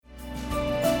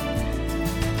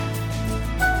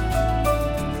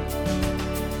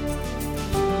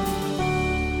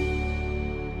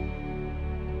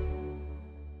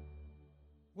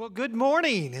Good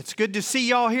morning. It's good to see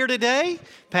y'all here today.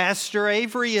 Pastor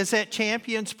Avery is at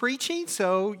Champions preaching,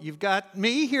 so you've got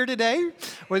me here today.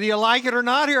 Whether you like it or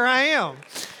not, here I am.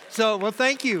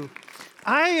 Thank you.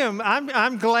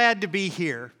 I'm glad to be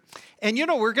here. And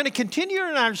we're going to continue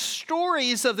in our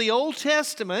stories of the Old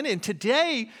Testament, and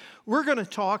today we're going to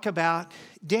talk about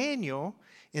Daniel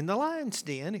in the lion's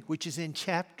den, which is in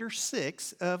chapter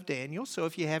 6 of Daniel. So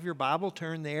if you have your Bible,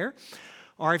 turn there.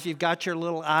 Or if you've got your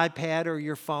little iPad or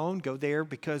your phone, go there,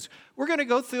 because we're going to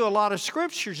go through a lot of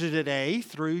scriptures today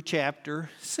through chapter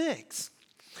 6.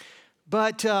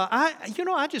 But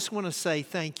I just want to say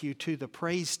thank you to the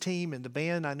praise team and the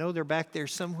band. I know they're back there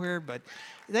somewhere, but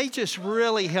they just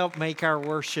really help make our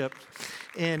worship.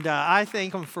 And I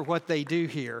thank them for what they do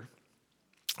here.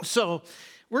 So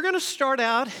we're going to start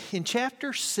out in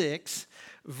chapter 6,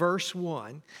 verse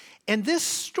 1. And this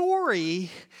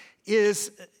story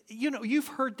is... you've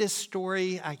heard this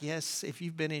story, I guess, if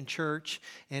you've been in church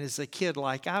and as a kid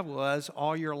like I was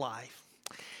all your life.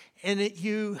 And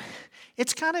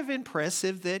it's kind of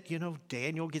impressive that,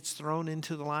 Daniel gets thrown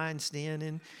into the lion's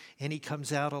den and he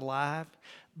comes out alive.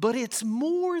 But it's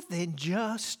more than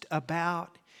just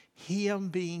about him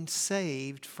being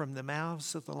saved from the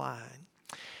mouths of the lion.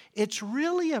 It's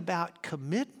really about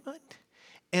commitment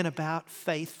and about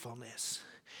faithfulness.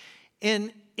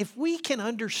 And if we can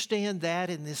understand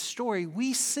that in this story,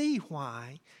 we see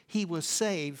why he was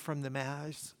saved from the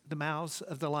mouths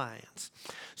of the lions.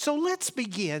 So let's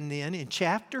begin then in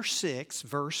chapter 6,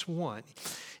 verse 1,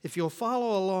 if you'll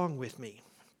follow along with me.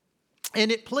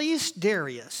 And it pleased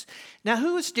Darius. Now,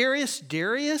 who is Darius?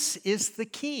 Darius is the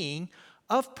king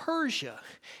of Persia.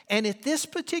 And at this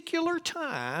particular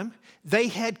time, they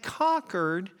had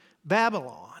conquered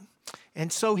Babylon. And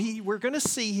so we're going to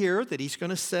see here that he's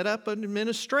going to set up an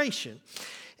administration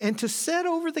and to set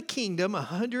over the kingdom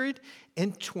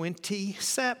 120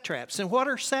 satraps. And what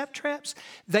are satraps?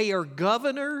 They are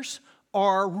governors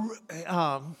or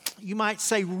you might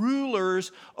say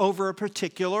rulers over a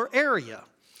particular area,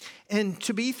 and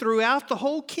to be throughout the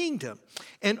whole kingdom.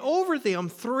 And over them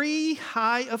 3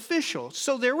 high officials.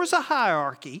 So there was a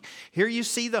hierarchy. Here you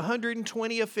see the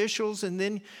 120 officials, and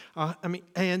then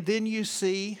you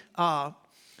see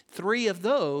 3 of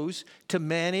those to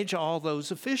manage all those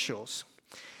officials,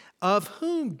 of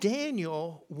whom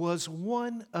Daniel was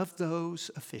one of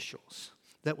those officials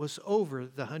that was over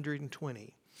the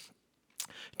 120.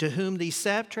 To whom these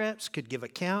satraps could give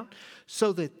account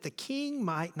so that the king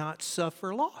might not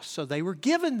suffer loss. So they were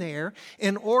given there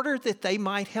in order that they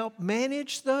might help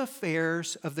manage the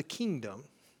affairs of the kingdom.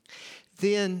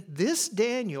 Then this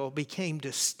Daniel became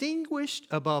distinguished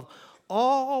above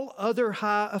all other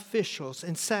high officials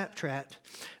and satraps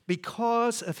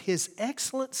because of his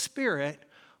excellent spirit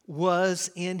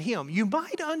was in him. You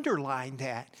might underline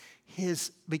that,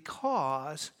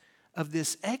 because of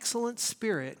this excellent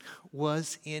spirit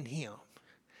was in him.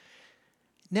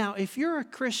 Now, if you're a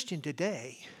Christian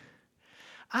today,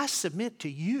 I submit to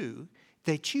you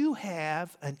that you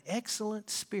have an excellent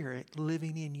spirit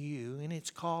living in you, and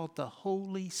it's called the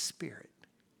Holy Spirit.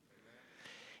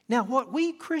 Now, what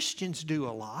we Christians do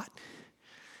a lot,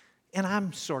 and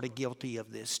I'm sort of guilty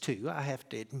of this too, I have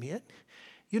to admit,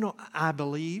 I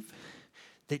believe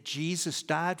that Jesus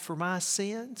died for my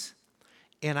sins,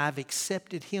 and I've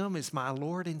accepted him as my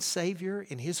Lord and Savior,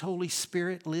 and his Holy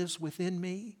Spirit lives within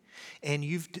me. And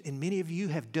many of you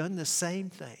have done the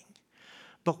same thing.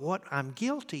 But what I'm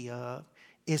guilty of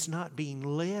is not being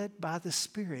led by the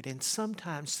Spirit, and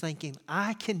sometimes thinking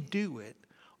I can do it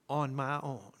on my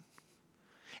own.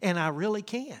 And I really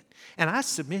can't. And I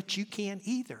submit you can't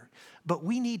either. But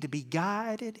we need to be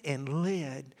guided and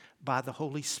led by the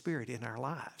Holy Spirit in our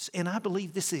lives. And I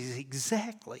believe this is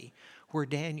exactly where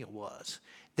Daniel was,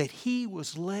 that he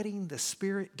was letting the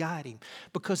Spirit guide him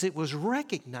because it was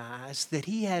recognized that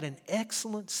he had an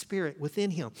excellent spirit within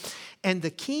him. And the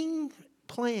king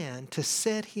planned to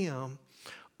set him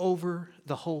over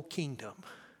the whole kingdom.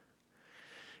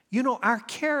 Our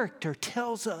character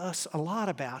tells us a lot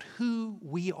about who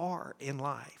we are in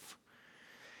life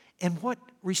and what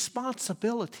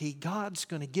responsibility God's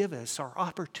going to give us, or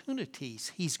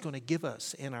opportunities he's going to give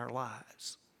us in our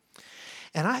lives.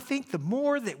 And I think the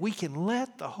more that we can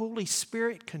let the Holy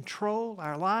Spirit control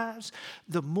our lives,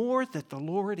 the more that the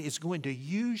Lord is going to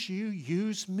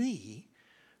use me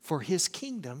for his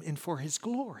kingdom and for his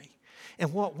glory.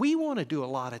 And what we want to do a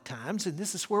lot of times, and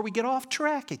this is where we get off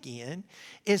track again,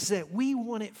 is that we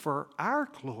want it for our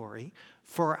glory,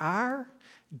 for our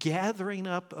gathering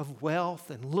up of wealth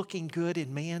and looking good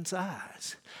in man's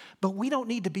eyes. But we don't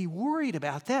need to be worried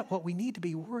about that. What we need to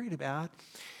be worried about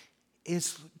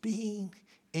is being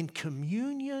in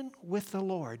communion with the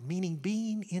Lord, meaning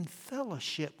being in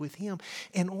fellowship with Him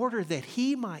in order that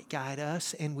He might guide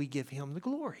us and we give Him the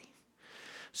glory.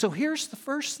 So here's the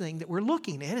first thing that we're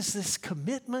looking at is this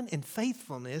commitment and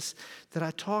faithfulness that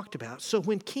I talked about. So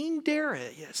when King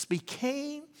Darius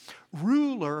became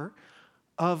ruler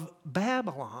of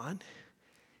Babylon,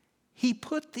 he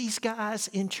put these guys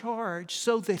in charge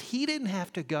so that he didn't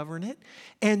have to govern it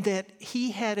and that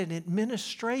he had an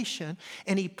administration,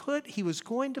 and he was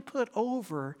going to put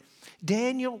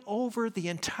Daniel over the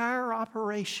entire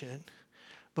operation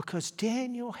because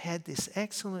Daniel had this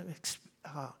excellent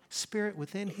spirit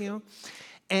within him,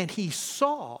 and he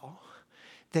saw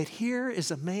that here is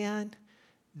a man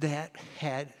that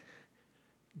had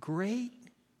great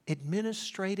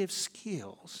administrative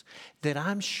skills that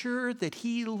I'm sure that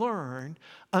he learned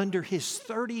under his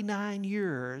 39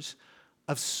 years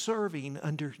of serving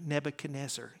under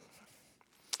Nebuchadnezzar.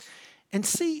 And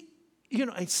see,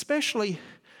 especially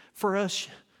for us,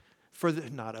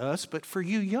 not us, but for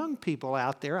you young people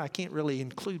out there, I can't really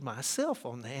include myself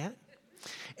on that.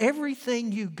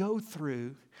 Everything you go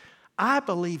through, I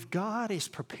believe God is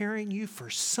preparing you for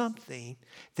something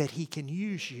that He can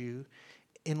use you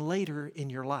later in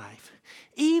your life.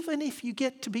 Even if you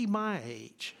get to be my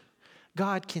age,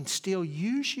 God can still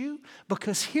use you,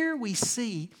 because here we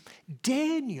see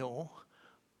Daniel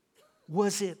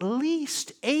was at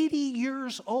least 80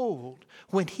 years old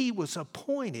when he was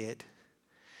appointed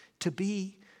to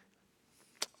be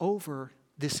over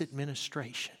this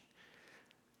administration.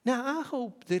 Now, I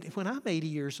hope that when I'm 80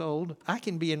 years old, I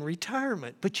can be in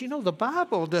retirement. But the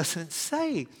Bible doesn't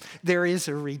say there is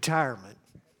a retirement.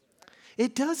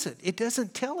 It doesn't. It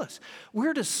doesn't tell us.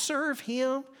 We're to serve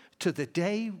Him to the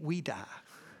day we die.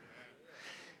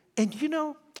 And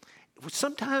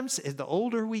sometimes as the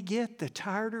older we get, the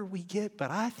tireder we get, but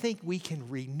I think we can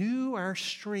renew our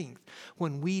strength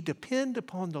when we depend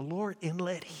upon the Lord and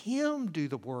let Him do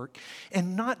the work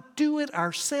and not do it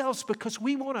ourselves, because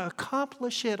we want to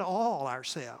accomplish it all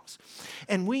ourselves.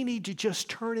 And we need to just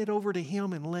turn it over to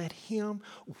Him and let Him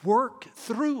work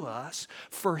through us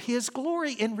for His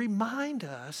glory and remind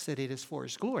us that it is for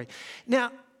His glory.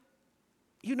 Now,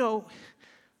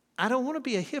 I don't want to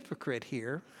be a hypocrite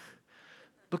here,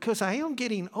 because I am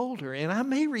getting older and I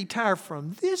may retire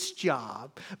from this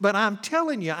job, but I'm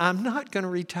telling you, I'm not going to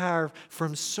retire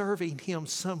from serving Him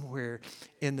somewhere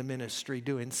in the ministry,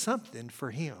 doing something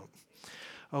for Him.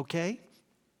 Okay?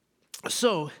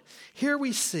 So here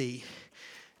we see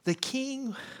the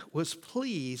king was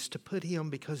pleased to put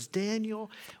him because Daniel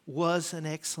was an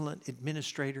excellent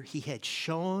administrator. He had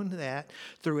shown that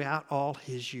throughout all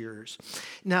his years.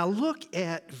 Now look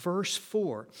at verse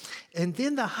 4. And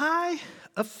then the high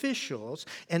officials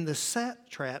and the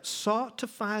satraps sought to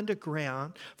find a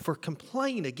ground for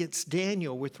complaint against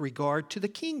Daniel with regard to the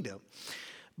kingdom.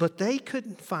 But they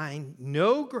couldn't find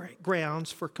no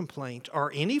grounds for complaint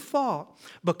or any fault,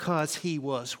 because he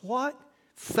was what?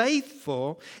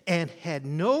 Faithful, and had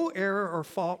no error or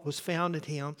fault was found in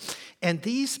him. And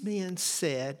these men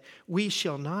said, we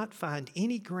shall not find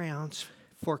any grounds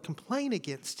for complaint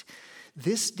against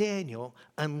this Daniel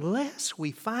unless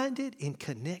we find it in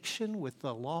connection with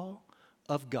the law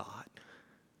of God.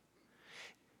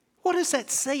 What does that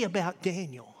say about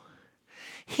Daniel?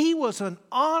 He was an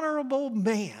honorable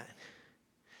man.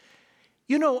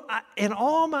 In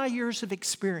all my years of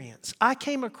experience, I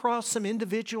came across some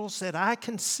individuals that I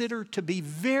consider to be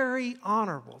very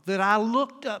honorable, that I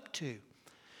looked up to.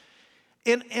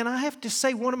 And I have to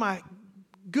say, one of my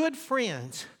good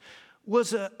friends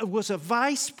was a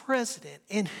vice president,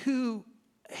 and who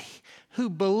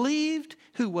believed,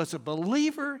 who was a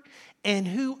believer, and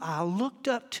who I looked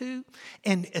up to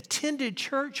and attended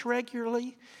church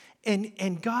regularly.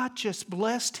 And God just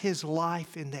blessed his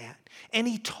life in that. And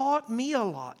he taught me a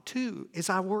lot too as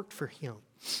I worked for him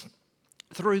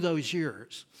through those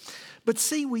years. But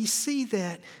see, we see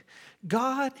that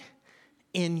God,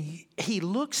 he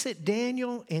looks at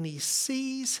Daniel and he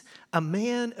sees a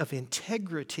man of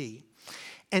integrity.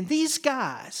 And these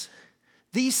guys,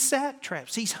 these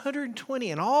satraps, these 120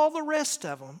 and all the rest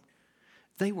of them,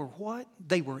 they were what?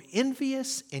 They were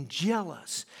envious and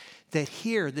jealous that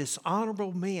here this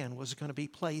honorable man was going to be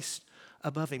placed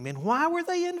above him. And why were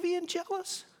they envy and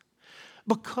jealous?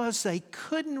 Because they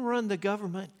couldn't run the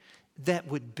government that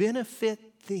would benefit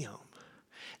them.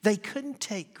 They couldn't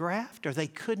take graft, or they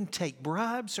couldn't take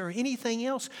bribes or anything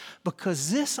else,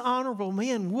 because this honorable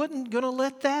man wasn't going to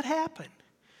let that happen.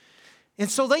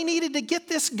 And so they needed to get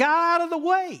this guy out of the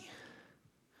way.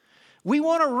 We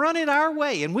want to run it our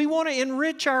way, and we want to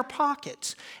enrich our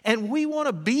pockets, and we want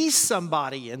to be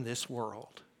somebody in this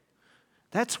world.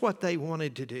 That's what they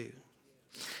wanted to do.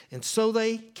 And so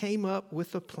they came up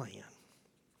with a plan.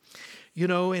 You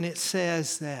know, and it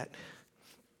says that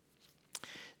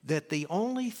the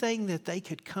only thing that they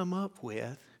could come up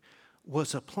with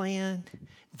was a plan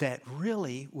that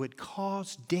really would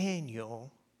cause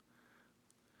Daniel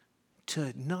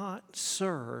to not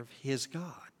serve his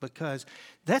God, because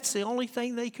that's the only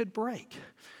thing they could break.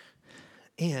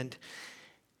 And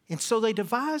so they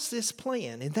devised this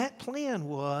plan, and that plan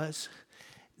was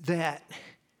that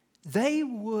they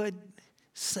would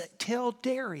tell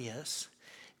Darius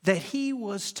that he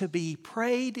was to be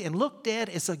prayed and looked at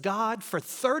as a god for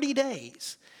 30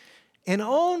 days. And the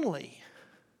only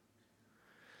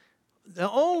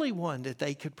one that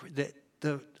they could,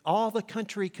 all the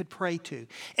country could pray to.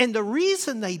 And the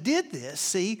reason they did this,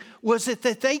 see, was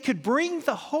that they could bring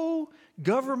the whole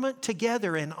government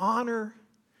together and honor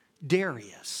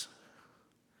Darius.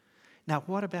 Now,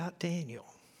 what about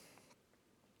Daniel?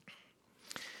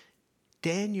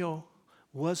 Daniel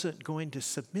wasn't going to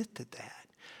submit to that.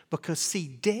 Because, see,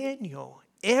 Daniel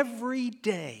every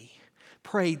day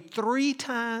prayed 3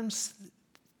 times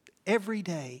every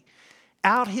day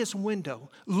out his window,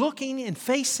 looking and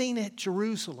facing at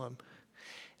Jerusalem,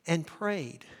 and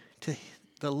prayed to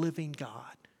the living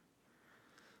God.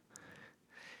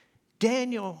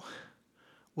 Daniel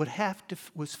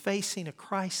was facing a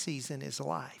crisis in his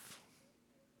life.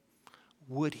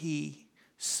 Would he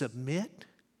submit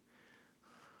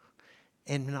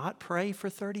and not pray for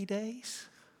 30 days?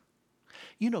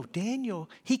 You know, Daniel,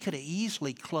 he could have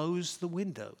easily closed the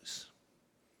windows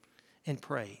and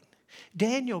prayed.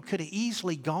 Daniel could have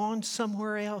easily gone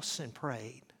somewhere else and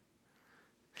prayed.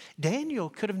 Daniel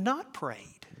could have not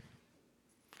prayed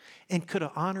and could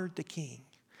have honored the king.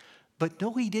 But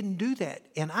no, he didn't do that.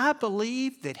 And I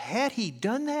believe that had he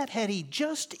done that, had he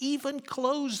just even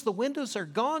closed the windows or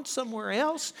gone somewhere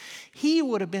else, he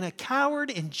would have been a coward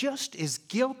and just as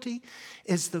guilty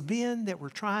as the men that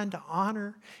were trying to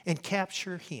honor and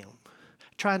capture him,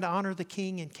 trying to honor the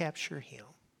king and capture him.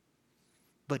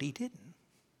 But he didn't.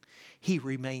 He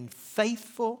remained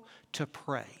faithful to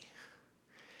pray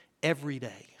every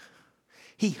day.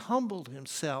 He humbled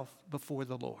himself before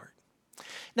the Lord.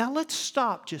 Now let's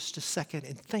stop just a second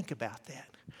and think about that.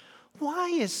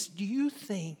 Why do you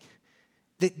think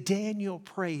that Daniel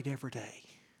prayed every day?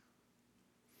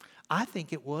 I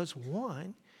think it was,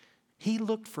 one, he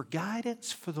looked for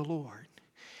guidance for the Lord.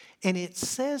 And it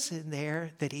says in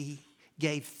there that he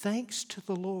gave thanks to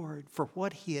the Lord for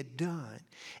what he had done.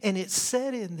 And it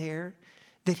said in there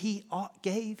that he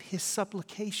gave his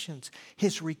supplications,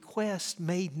 his requests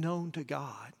made known to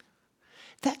God.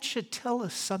 That should tell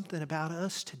us something about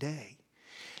us today.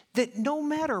 That no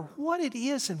matter what it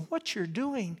is and what you're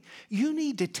doing, you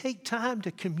need to take time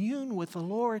to commune with the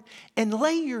Lord and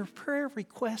lay your prayer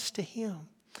requests to Him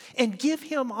and give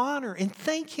Him honor and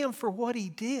thank Him for what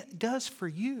He does for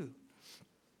you.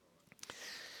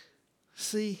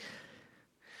 See,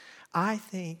 I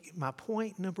think my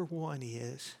point number one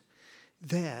is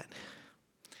that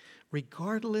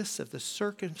regardless of the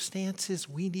circumstances,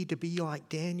 we need to be like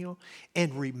Daniel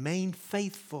and remain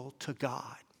faithful to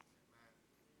God.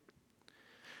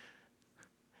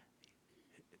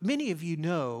 Many of you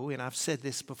know, and I've said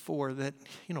this before, that,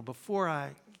 before I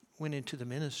went into the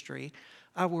ministry,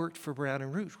 I worked for Brown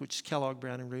 & Root, which is Kellogg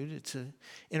Brown & Root. It's an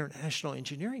international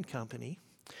engineering company.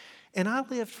 And I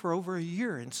lived for over a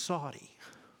year in Saudi.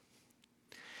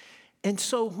 And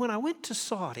so when I went to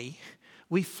Saudi,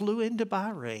 we flew into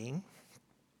Bahrain,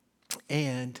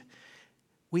 and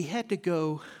we had to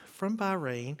go from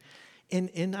Bahrain,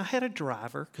 and I had a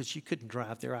driver, because you couldn't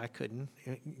drive there, I couldn't,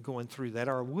 going through that,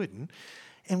 or I wouldn't.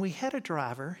 And we had a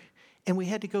driver, and we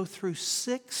had to go through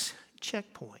 6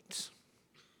 checkpoints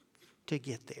to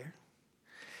get there.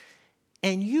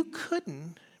 And you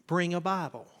couldn't bring a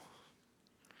Bible,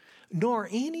 nor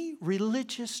any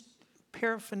religious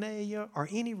paraphernalia or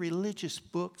any religious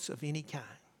books of any kind.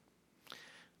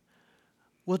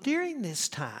 Well, during this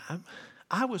time,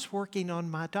 I was working on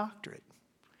my doctorate.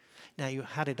 Now,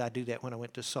 how did I do that when I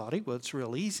went to Saudi? Well, it's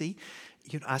real easy.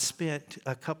 I spent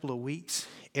a couple of weeks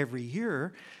every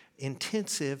year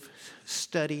intensive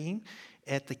studying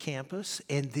at the campus,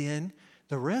 and then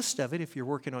the rest of it, if you're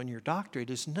working on your doctorate,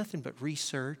 is nothing but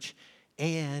research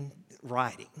and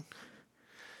writing.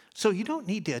 So you don't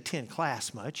need to attend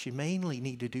class much. You mainly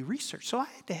need to do research. So I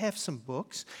had to have some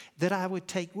books that I would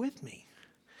take with me.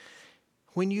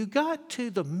 When you got to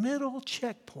the middle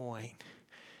checkpoint,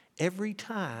 every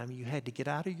time you had to get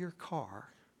out of your car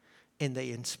and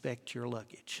they inspect your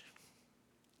luggage.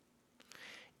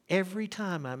 Every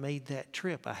time I made that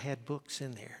trip, I had books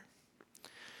in there.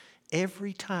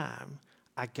 Every time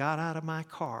I got out of my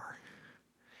car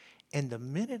And the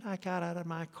minute I got out of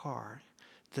my car,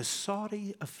 the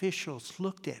Saudi officials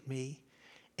looked at me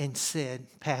and said,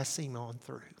 pass him on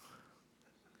through.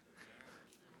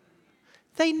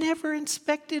 They never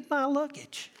inspected my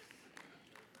luggage.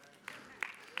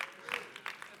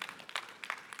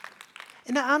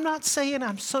 And now, I'm not saying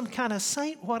I'm some kind of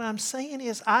saint. What I'm saying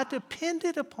is I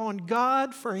depended upon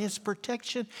God for His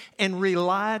protection and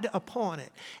relied upon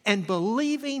it. And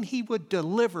believing He would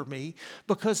deliver me,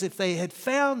 because if they had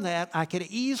found that, I could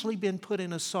have easily been put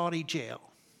in a Saudi jail.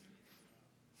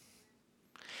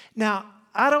 Now,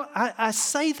 I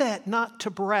say that not to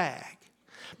brag,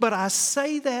 but I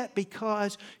say that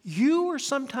because you are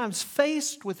sometimes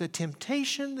faced with a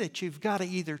temptation that you've got to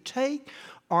either take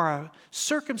or a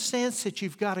circumstance that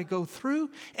you've got to go through,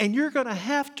 and you're going to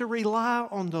have to rely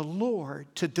on the Lord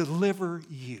to deliver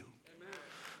you. Amen.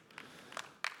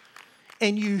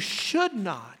 And you should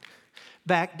not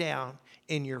back down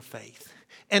in your faith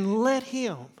and let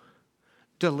Him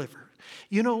deliver.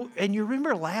 You know, and you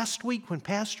remember last week when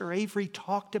Pastor Avery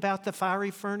talked about the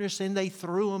fiery furnace and they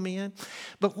threw him in?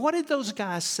 But what did those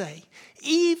guys say?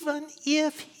 Even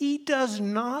if He does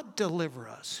not deliver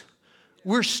us,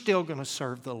 we're still going to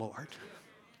serve the Lord.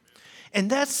 And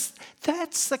that's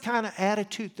the kind of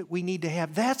attitude that we need to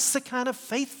have. That's the kind of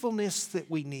faithfulness that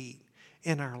we need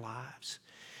in our lives.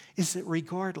 Is that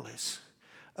regardless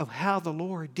of how the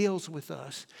Lord deals with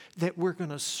us, that we're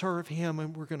going to serve Him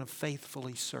and we're going to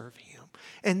faithfully serve Him.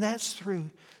 And that's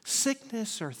through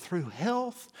sickness or through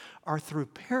health or through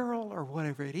peril or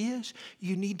whatever it is.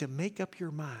 You need to make up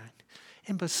your mind.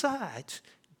 And besides,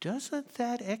 doesn't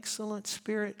that excellent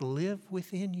Spirit live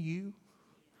within you?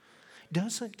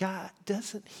 Doesn't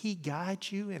He guide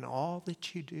you in all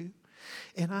that you do?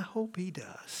 And I hope He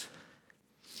does.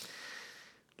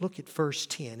 Look at verse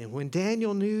 10. And when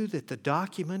Daniel knew that the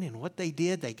document and what they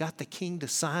did, they got the king to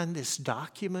sign this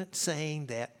document saying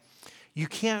that you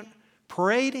can't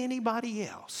pray to anybody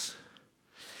else,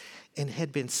 and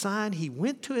had been signed, he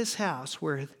went to his house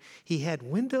where he had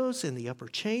windows in the upper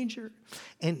chamber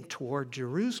and toward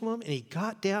Jerusalem, and he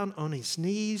got down on his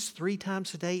knees 3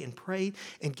 times a day and prayed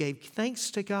and gave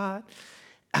thanks to God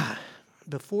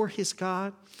before his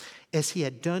God as he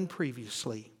had done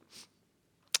previously.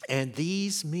 And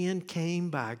these men came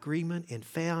by agreement and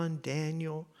found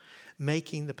Daniel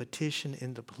making the petition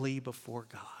and the plea before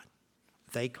God.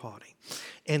 They caught him.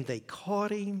 And they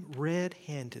caught him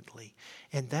red-handedly.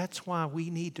 And that's why we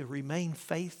need to remain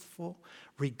faithful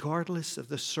regardless of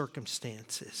the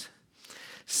circumstances.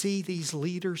 See, these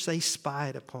leaders, they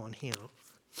spied upon him.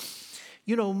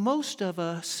 You know, most of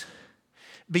us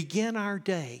begin our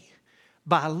day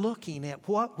by looking at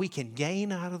what we can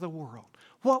gain out of the world,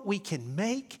 what we can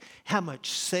make, how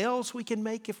much sales we can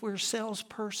make if we're a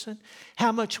salesperson,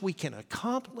 how much we can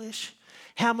accomplish,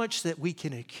 how much that we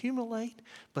can accumulate.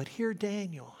 But here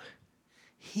Daniel,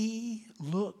 he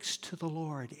looks to the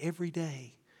Lord every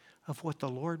day of what the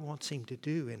Lord wants him to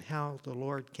do and how the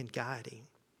Lord can guide him.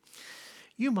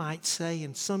 You might say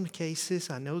in some cases,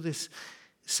 I know this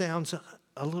sounds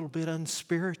a little bit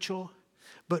unspiritual,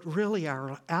 but really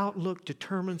our outlook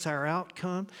determines our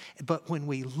outcome. But when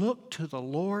we look to the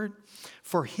Lord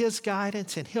for His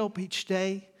guidance and help each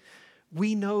day,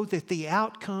 we know that the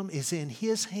outcome is in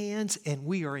His hands and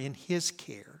we are in His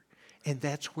care. And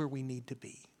that's where we need to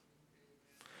be.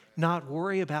 Not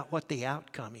worry about what the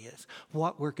outcome is,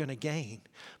 what we're going to gain,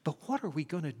 but what are we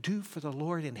going to do for the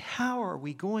Lord and how are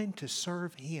we going to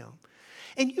serve Him?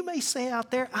 And you may say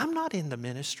out there, I'm not in the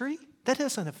ministry. That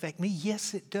doesn't affect me.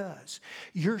 Yes, it does.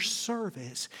 Your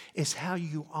service is how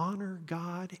you honor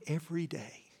God every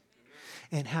day.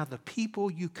 And how the people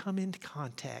you come into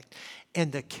contact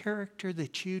and the character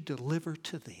that you deliver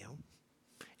to them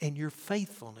and your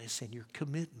faithfulness and your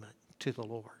commitment to the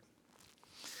Lord.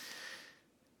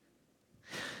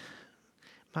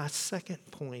 My second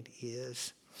point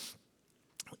is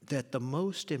that the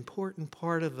most important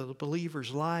part of the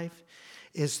believer's life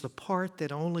is the part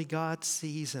that only God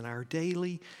sees in our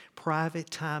daily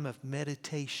private time of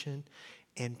meditation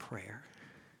and prayer.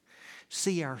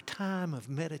 See, our time of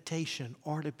meditation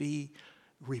ought to be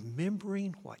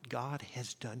remembering what God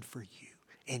has done for you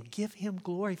and give Him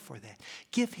glory for that.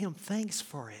 Give Him thanks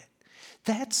for it.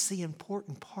 That's the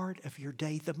important part of your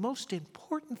day, the most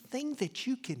important thing that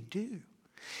you can do.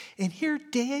 And here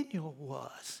Daniel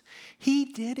was. He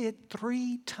did it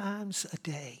 3 times a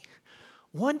day.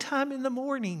 One time in the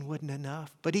morning wasn't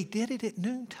enough, but he did it at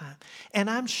noontime. And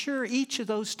I'm sure each of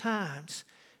those times,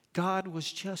 God was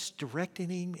just directing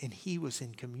him and he was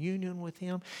in communion with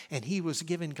him and he was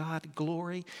giving God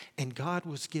glory and God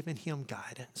was giving him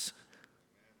guidance.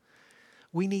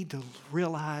 We need to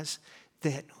realize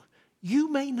that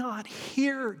You may not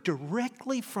hear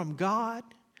directly from God,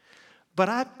 but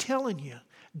I'm telling you,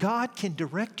 God can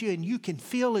direct you and you can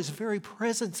feel His very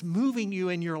presence moving you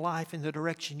in your life in the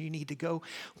direction you need to go.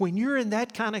 When you're in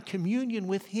that kind of communion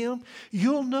with Him,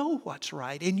 you'll know what's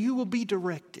right and you will be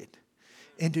directed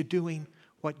into doing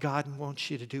what God wants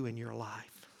you to do in your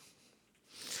life.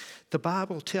 The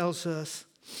Bible tells us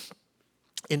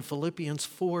in Philippians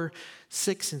 4,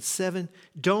 6, and 7,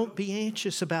 don't be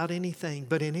anxious about anything,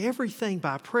 but in everything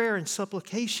by prayer and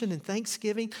supplication and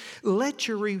thanksgiving, let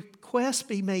your requests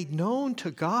be made known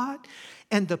to God,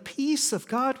 and the peace of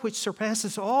God which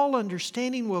surpasses all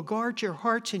understanding will guard your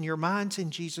hearts and your minds in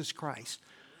Jesus Christ.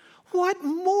 What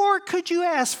more could you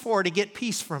ask for to get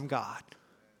peace from God?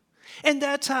 And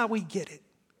that's how we get it.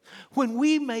 When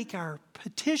we make our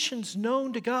petitions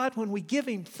known to God, when we give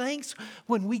Him thanks,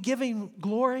 when we give Him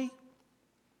glory,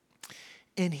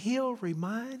 and He'll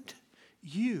remind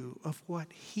you of what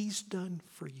He's done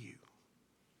for you.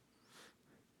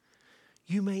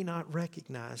 You may not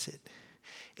recognize it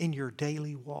in your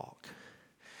daily walk,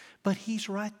 but He's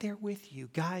right there with you,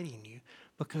 guiding you,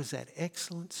 because that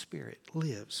excellent Spirit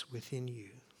lives within you.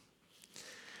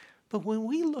 But when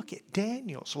we look at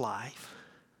Daniel's life,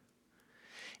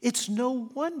 it's no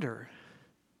wonder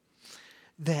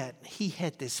that he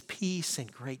had this peace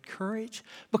and great courage,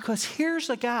 because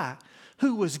here's a guy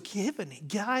who was given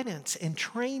guidance and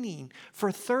training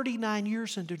for 39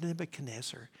 years under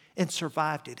Nebuchadnezzar and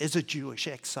survived it as a Jewish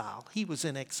exile. He was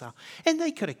in exile. And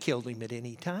they could have killed him at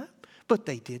any time, but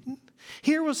they didn't.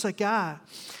 Here was a guy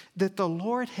that the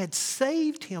Lord had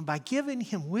saved him by giving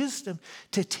him wisdom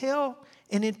to tell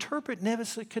and interpret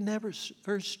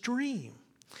Nebuchadnezzar's dream.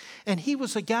 And he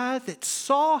was a guy that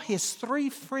saw his 3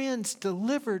 friends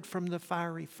delivered from the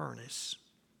fiery furnace.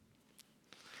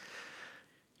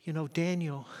 You know,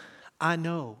 Daniel, I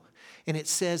know, and it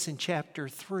says in chapter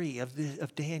 3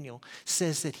 of Daniel,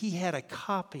 says that he had a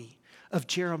copy of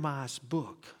Jeremiah's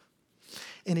book.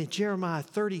 And in Jeremiah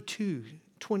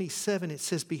 32:27, it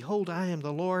says, behold, I am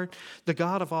the Lord, the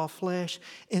God of all flesh,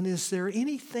 and is there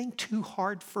anything too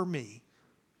hard for me?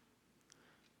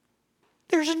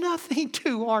 There's nothing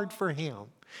too hard for Him.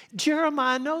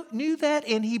 Jeremiah knew that,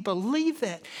 and he believed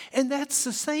that. And that's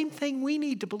the same thing we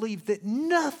need to believe, that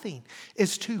nothing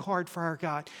is too hard for our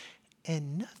God.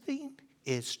 And nothing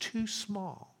is too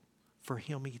small for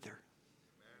Him either.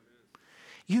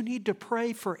 You need to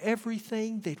pray for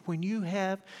everything that when you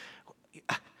have,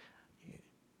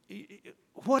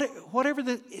 whatever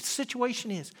the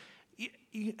situation is.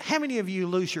 How many of you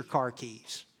lose your car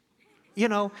keys? You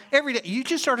know, every day you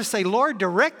just sort of say, Lord,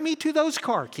 direct me to those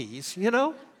car keys, you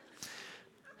know.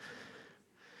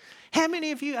 How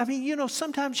many of you,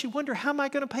 sometimes you wonder, how am I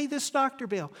going to pay this doctor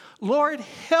bill? Lord,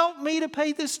 help me to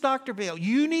pay this doctor bill.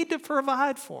 You need to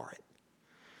provide for it.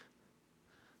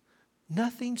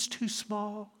 Nothing's too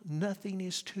small. Nothing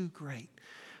is too great.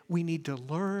 We need to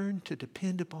learn to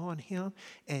depend upon Him,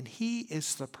 and He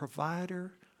is the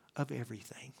provider of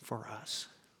everything for us.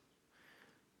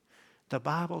 The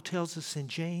Bible tells us in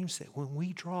James that when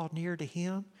we draw near to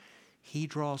Him, He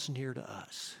draws near to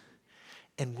us.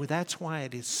 And that's why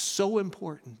it is so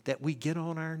important that we get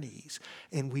on our knees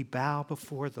and we bow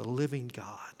before the living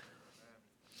God.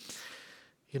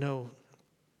 You know,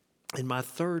 and my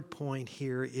third point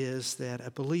here is that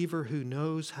a believer who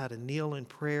knows how to kneel in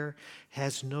prayer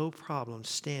has no problem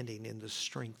standing in the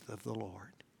strength of the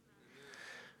Lord.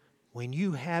 When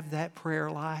you have that prayer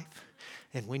life,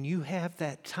 and when you have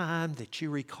that time that you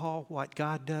recall what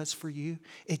God does for you,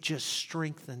 it just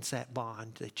strengthens that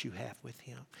bond that you have with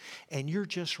Him. And you're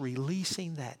just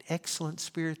releasing that excellent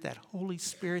Spirit, that Holy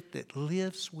Spirit that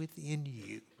lives within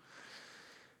you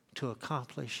to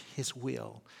accomplish His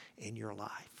will in your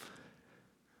life.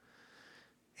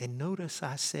 And notice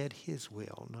I said His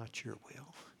will, not your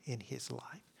will, in His life.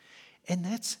 And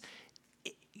that's,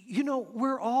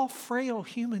 we're all frail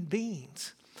human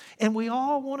beings. And we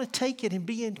all want to take it and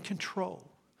be in control.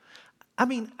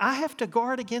 I have to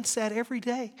guard against that every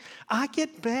day. I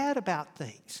get mad about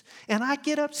things. And I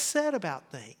get upset about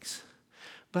things.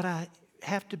 But I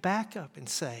have to back up and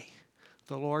say,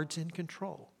 the Lord's in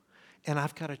control. And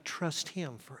I've got to trust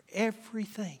Him for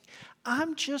everything.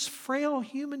 I'm just a frail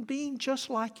human being just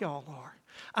like y'all are.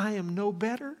 I am no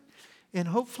better and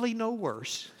hopefully no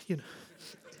worse.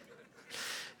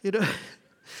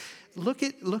 Look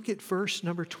at verse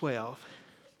number 12.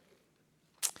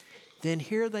 Then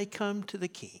here they come to the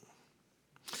king.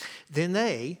 Then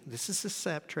they, this is the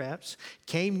satraps,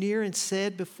 came near and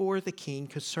said before the king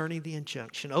concerning the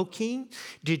injunction, O king,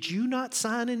 did you not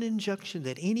sign an injunction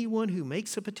that anyone who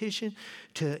makes a petition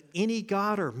to any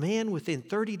god or man within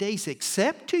 30 days,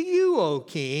 except to you, O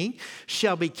king,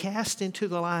 shall be cast into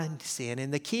the lion's den?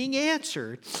 And the king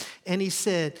answered, and he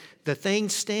said, the thing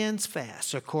stands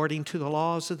fast according to the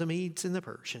laws of the Medes and the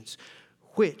Persians,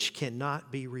 which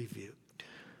cannot be rebuked.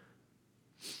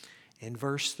 In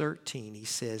verse 13, he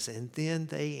says, and then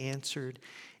they answered,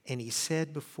 and he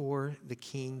said before the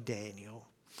king Daniel,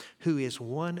 who is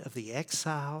one of the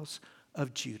exiles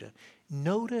of Judah.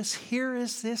 Notice here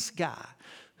is this guy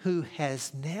who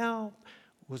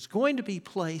was going to be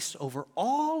placed over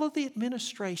all of the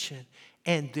administration,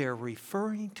 and they're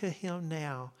referring to him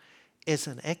now as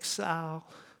an exile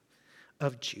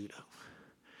of Judah.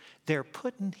 They're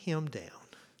putting him down.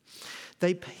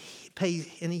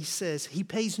 And he says, he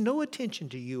pays no attention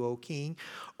to you, O king,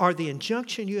 or the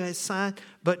injunction you have signed,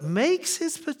 but makes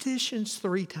his petitions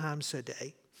 3 times a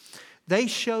day. They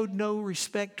showed no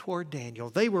respect toward Daniel.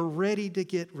 They were ready to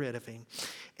get rid of him.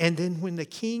 And then when the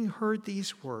king heard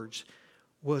these words,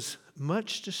 was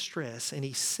much distressed, and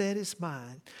he set his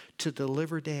mind to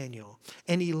deliver Daniel.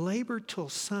 And he labored till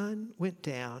sun went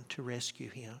down to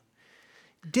rescue him.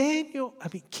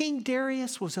 King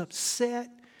Darius was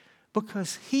upset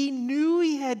because he knew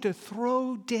he had to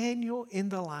throw Daniel in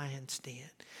the lion's den.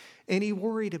 And he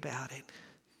worried about it.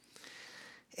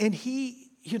 And he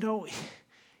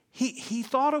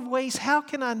thought of ways, how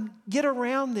can I get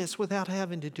around this without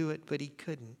having to do it? But he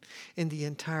couldn't in the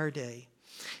entire day.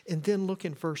 And then look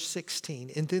in verse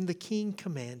 16. And then the king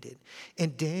commanded,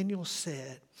 and Daniel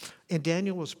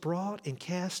was brought and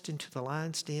cast into the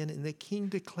lion's den. And the king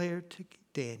declared to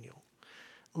Daniel,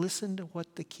 listen to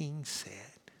what the king said.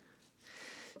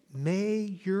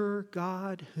 May your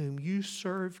God, whom you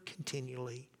serve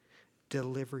continually,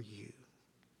 deliver you.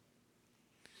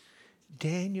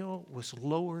 Daniel was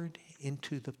lowered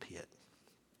into the pit.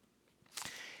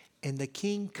 And the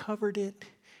king covered it,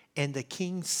 and the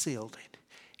king sealed it.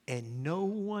 And no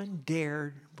one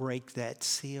dared break that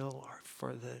seal,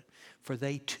 for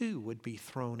they too would be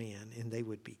thrown in, and they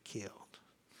would be killed.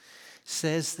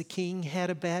 Says the king had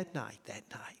a bad night that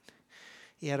night.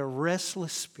 He had a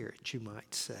restless spirit, you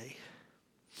might say.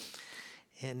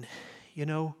 And,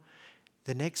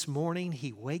 the next morning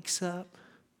he wakes up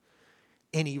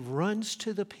and he runs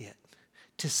to the pit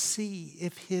to see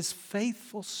if his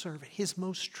faithful servant, his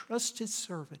most trusted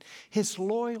servant, his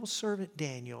loyal servant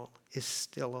Daniel is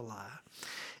still alive.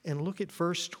 And look at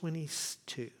verse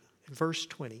 22. Verse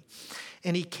 20.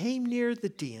 And he came near the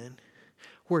den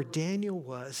where Daniel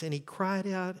was, and he cried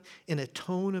out in a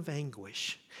tone of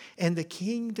anguish. And the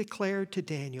king declared to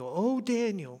Daniel, O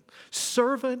Daniel,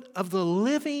 servant of the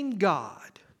living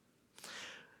God,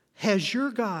 has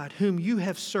your God, whom you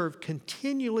have served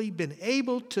continually, been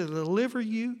able to deliver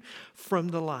you from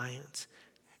the lions?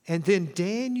 And then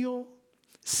Daniel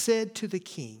said to the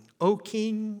king, O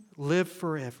king, live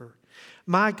forever.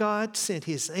 My God sent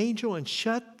his angel and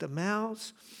shut the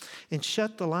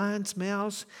lions'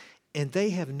 mouths, and they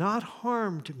have not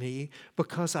harmed me,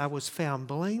 because I was found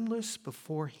blameless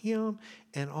before him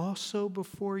and also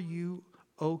before you,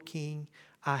 O king.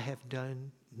 I have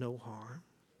done no harm.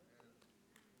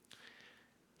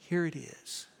 Here it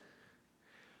is.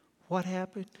 What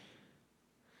happened?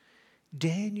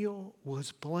 Daniel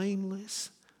was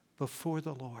blameless before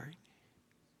the Lord.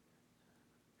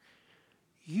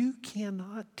 You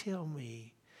cannot tell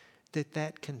me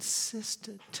that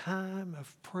consistent time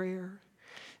of prayer,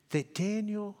 that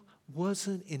Daniel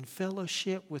wasn't in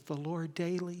fellowship with the Lord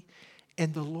daily,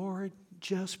 and the Lord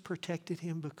just protected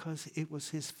him because it was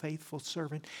his faithful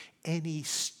servant, and he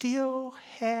still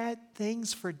had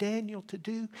things for Daniel to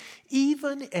do,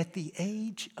 even at the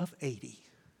age of 80.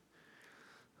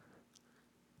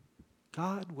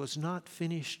 God was not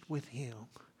finished with him.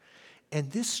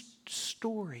 And this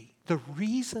story, the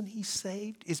reason he's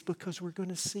saved is because we're going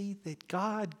to see that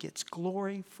God gets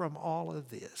glory from all of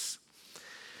this.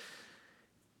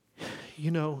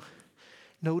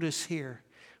 Notice here,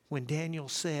 when Daniel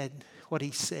said what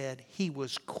he said, he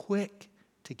was quick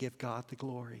to give God the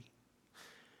glory.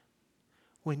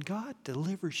 When God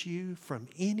delivers you from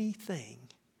anything,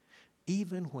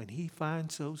 even when he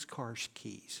finds those car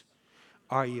keys,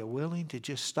 are you willing to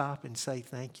just stop and say,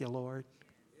 thank you, Lord?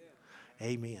 Yeah.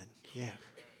 Amen. Yeah.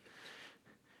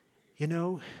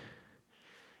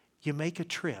 You make a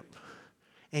trip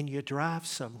and you drive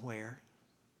somewhere.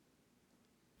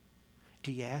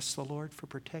 Do you ask the Lord for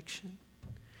protection?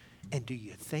 And do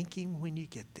you thank him when you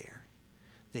get there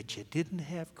that you didn't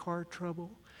have car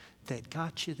trouble, that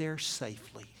got you there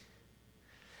safely?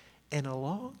 And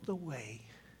along the way,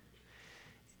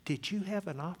 did you have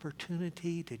an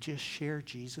opportunity to just share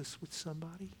Jesus with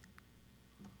somebody?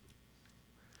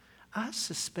 I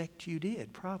suspect you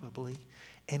did, probably,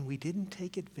 and we didn't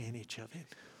take advantage of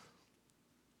it.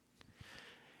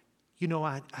 You know,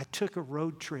 I took a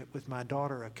road trip with my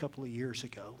daughter a couple of years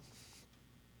ago,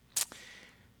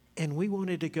 and we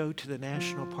wanted to go to the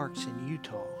national parks in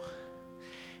Utah.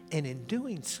 And in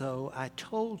doing so, I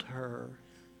told her,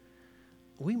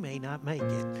 we may not make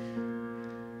it.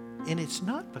 And it's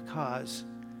not because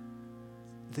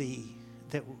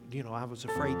I was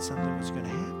afraid something was going to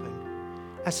happen.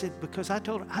 I said, because I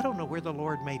told her, I don't know where the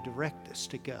Lord may direct us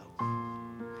to go.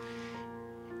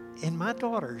 And my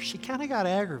daughter, she kind of got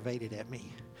aggravated at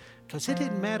me because it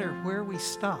didn't matter where we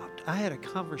stopped. I had a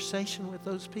conversation with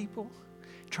those people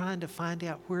trying to find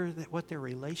out what their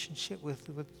relationship with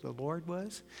the Lord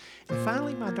was. And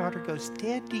finally my daughter goes,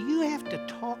 Dad, do you have to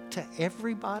talk to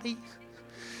everybody?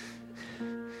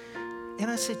 And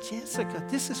I said, Jessica,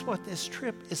 this is what this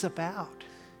trip is about.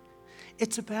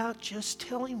 It's about just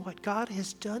telling what God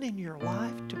has done in your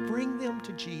life to bring them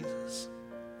to Jesus.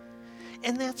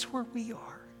 And that's where we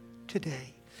are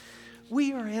today.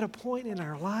 We are at a point in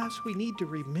our lives we need to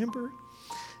remember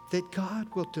that God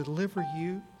will deliver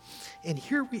you. And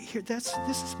this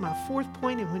is my fourth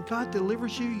point. And when God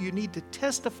delivers you, you need to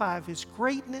testify of His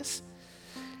greatness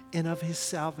and of His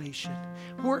salvation.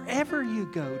 Wherever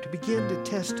you go, to begin to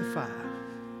testify.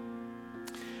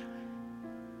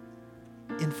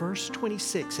 In verse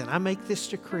 26, and I make this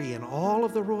decree, in all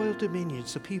of the royal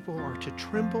dominions, the people are to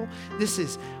tremble. This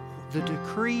is the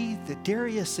decree that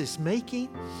Darius is making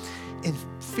in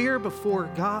fear before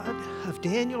God of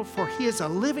Daniel, for He is a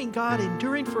living God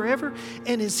enduring forever,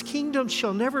 and His kingdom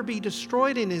shall never be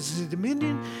destroyed, and His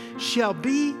dominion shall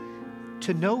be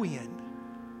to no end.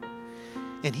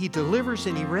 And He delivers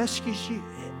and He rescues you,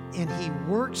 and He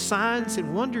works signs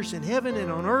and wonders in heaven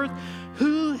and on earth.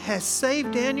 Who has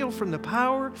saved Daniel from the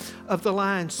power of the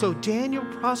lion? So Daniel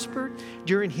prospered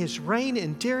during his reign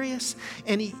in Darius,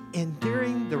 and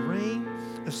during the reign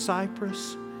of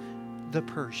Cyrus the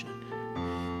Persian.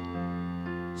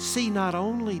 See, not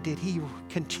only did he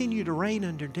continue to reign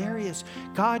under Darius,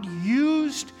 God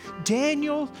used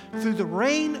Daniel through the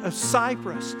reign of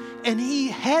Cyrus, and he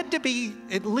had to be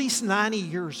at least 90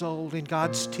 years old, and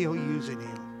God's still using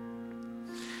him.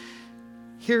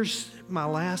 Here's my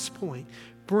last point.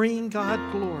 Bring God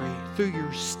glory through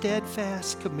your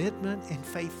steadfast commitment and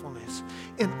faithfulness.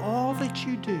 In all that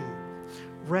you do,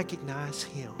 recognize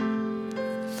Him.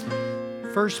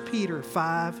 1 Peter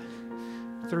 5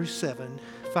 through 7.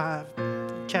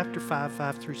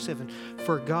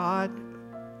 For God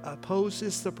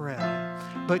opposes the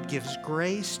proud, but gives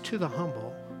grace to the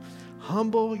humble.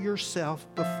 Humble yourself,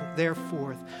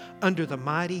 therefore, under the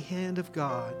mighty hand of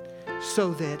God,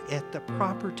 so that at the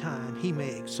proper time He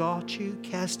may exalt you,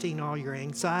 casting all your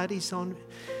anxieties on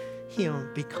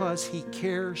Him because He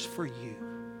cares for you.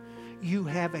 You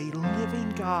have a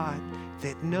living God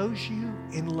that knows you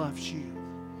and loves you.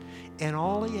 And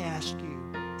all He asks you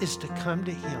is to come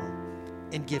to Him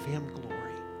and give Him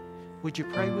glory. Would you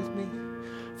pray with me?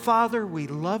 Father, we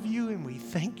love You and we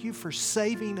thank You for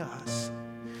saving us.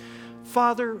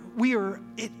 Father, we are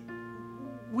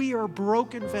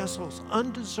broken vessels,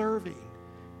 undeserving.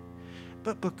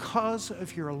 But because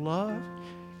of Your love,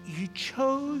 You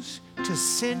chose to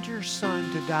send Your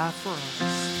Son to die for us.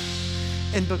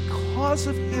 And because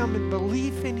of Him and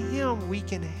belief in Him, we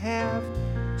can have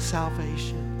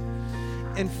salvation.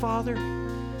 And Father,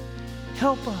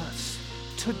 help us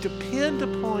to depend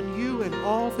upon You in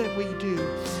all that we do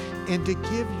and to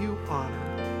give You honor.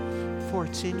 For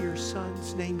it's in Your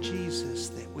Son's name, Jesus,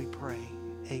 that we pray.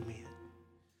 Amen.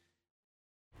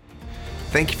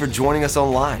 Thank you for joining us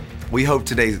online. We hope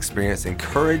today's experience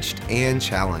encouraged and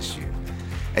challenged you.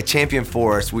 At Champion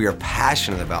Forest, we are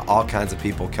passionate about all kinds of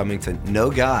people coming to know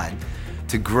God,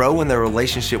 to grow in their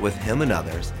relationship with Him and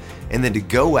others, and then to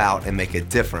go out and make a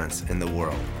difference in the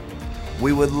world.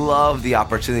 We would love the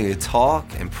opportunity to talk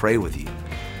and pray with you.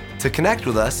 To connect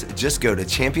with us, just go to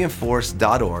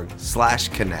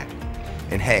championforest.org/connect.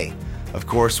 And hey, of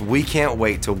course, we can't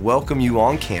wait to welcome you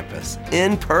on campus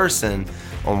in person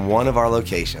on one of our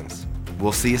locations.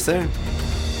 We'll see you soon.